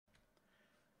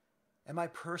Am I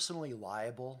personally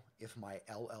liable if my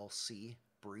LLC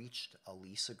breached a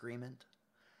lease agreement?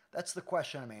 That's the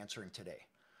question I'm answering today.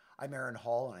 I'm Aaron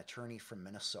Hall, an attorney from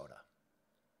Minnesota.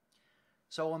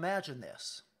 So imagine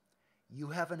this. You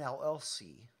have an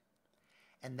LLC,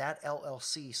 and that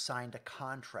LLC signed a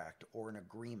contract or an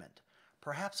agreement.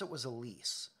 Perhaps it was a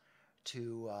lease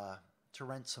to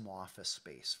rent some office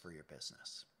space for your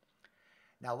business.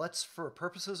 Now for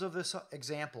purposes of this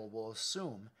example, we'll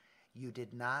assume you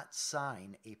did not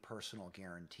sign a personal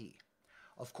guarantee.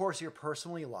 Of course, you're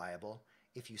personally liable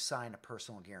if you sign a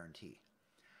personal guarantee.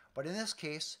 But in this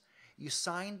case, you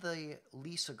signed the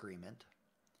lease agreement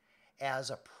as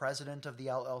a president of the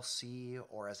LLC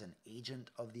or as an agent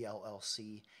of the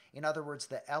LLC. In other words,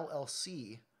 the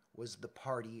LLC was the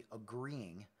party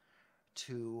agreeing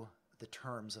to the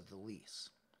terms of the lease.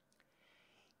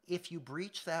 If you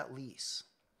breach that lease,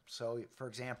 so for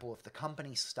example, if the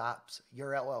company stops,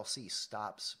 your LLC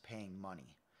stops paying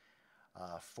money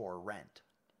for rent,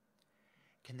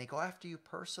 can they go after you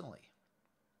personally?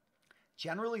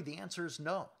 Generally, the answer is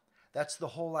no. That's the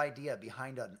whole idea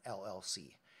behind an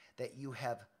LLC, that you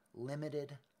have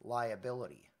limited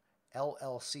liability.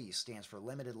 LLC stands for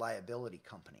Limited Liability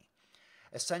Company.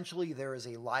 Essentially, there is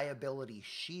a liability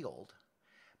shield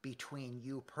between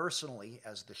you personally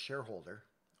as the shareholder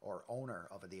or owner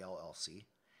of the LLC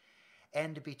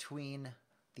and between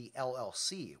the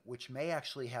LLC, which may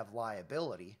actually have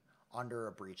liability under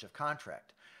a breach of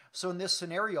contract. So in this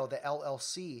scenario, the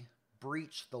LLC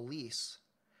breached the lease,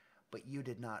 but you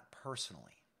did not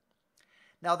personally.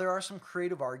 Now, there are some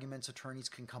creative arguments attorneys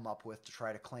can come up with to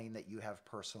try to claim that you have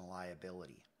personal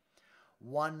liability.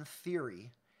 One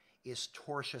theory is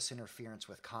tortious interference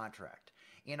with contract.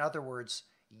 In other words,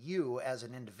 you as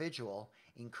an individual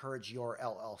encourage your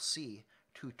LLC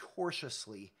to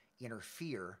tortiously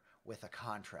interfere with a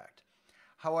contract.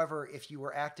 However, if you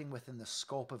were acting within the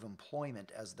scope of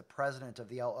employment as the president of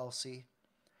the LLC,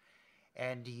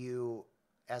 and you,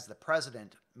 as the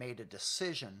president, made a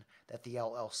decision that the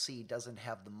LLC doesn't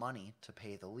have the money to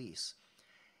pay the lease,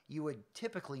 you would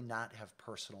typically not have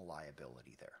personal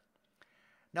liability there.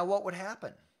 Now, what would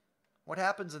happen? What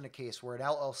happens in a case where an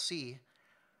LLC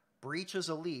breaches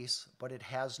a lease, but it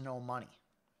has no money?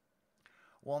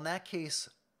 Well, in that case,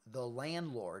 the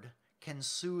landlord can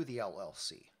sue the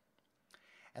LLC.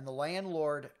 And the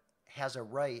landlord has a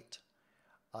right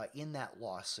in that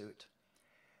lawsuit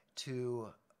to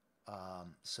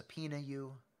subpoena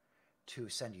you, to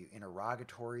send you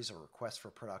interrogatories or requests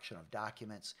for production of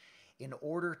documents in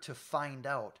order to find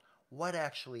out what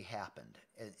actually happened.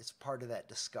 It's part of that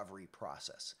discovery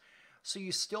process. So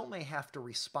you still may have to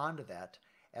respond to that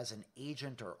as an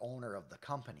agent or owner of the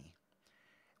company,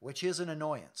 which is an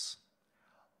annoyance,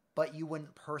 but you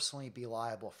wouldn't personally be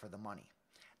liable for the money.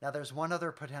 Now, there's one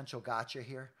other potential gotcha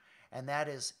here, and that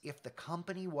is if the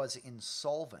company was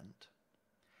insolvent,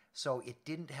 so it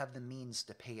didn't have the means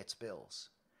to pay its bills,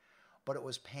 but it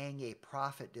was paying a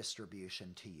profit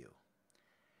distribution to you,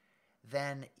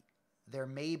 then there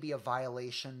may be a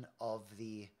violation of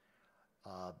the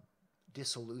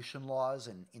dissolution laws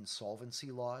and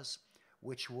insolvency laws,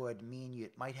 which would mean you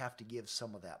might have to give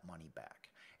some of that money back.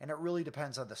 And it really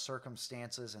depends on the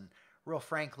circumstances. And real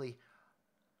frankly,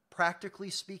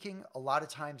 practically speaking, a lot of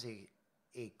times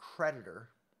a creditor,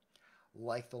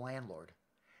 like the landlord,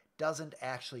 doesn't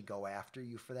actually go after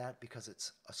you for that because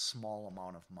it's a small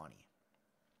amount of money.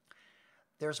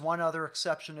 There's one other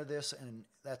exception to this, and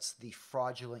that's the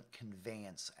Fraudulent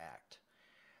Conveyance Act.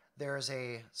 There's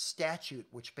a statute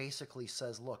which basically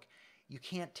says, look, you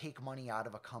can't take money out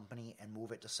of a company and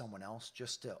move it to someone else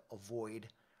just to avoid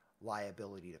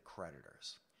liability to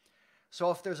creditors. So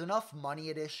if there's enough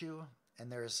money at issue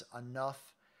and there's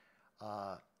enough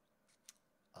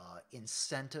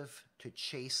incentive to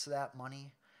chase that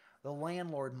money, the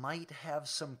landlord might have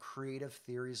some creative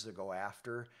theories to go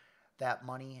after that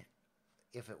money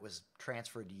if it was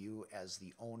transferred to you as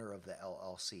the owner of the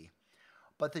LLC.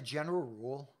 But the general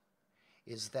rule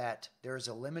is that there is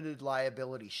a limited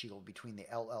liability shield between the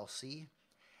LLC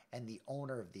and the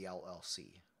owner of the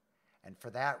LLC. And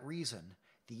for that reason,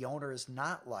 the owner is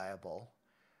not liable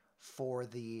for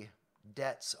the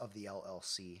debts of the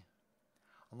LLC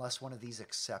unless one of these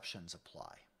exceptions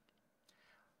apply.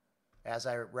 As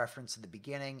I referenced in the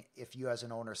beginning, if you as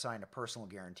an owner sign a personal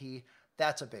guarantee,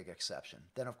 that's a big exception.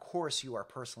 Then of course you are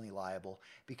personally liable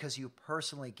because you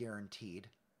personally guaranteed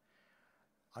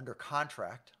under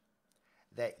contract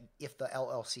that if the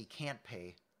LLC can't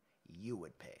pay, you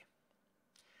would pay.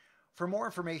 For more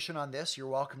information on this, you're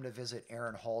welcome to visit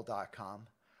aaronhall.com.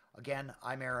 Again,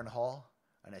 I'm Aaron Hall,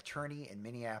 an attorney in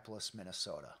Minneapolis,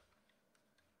 Minnesota.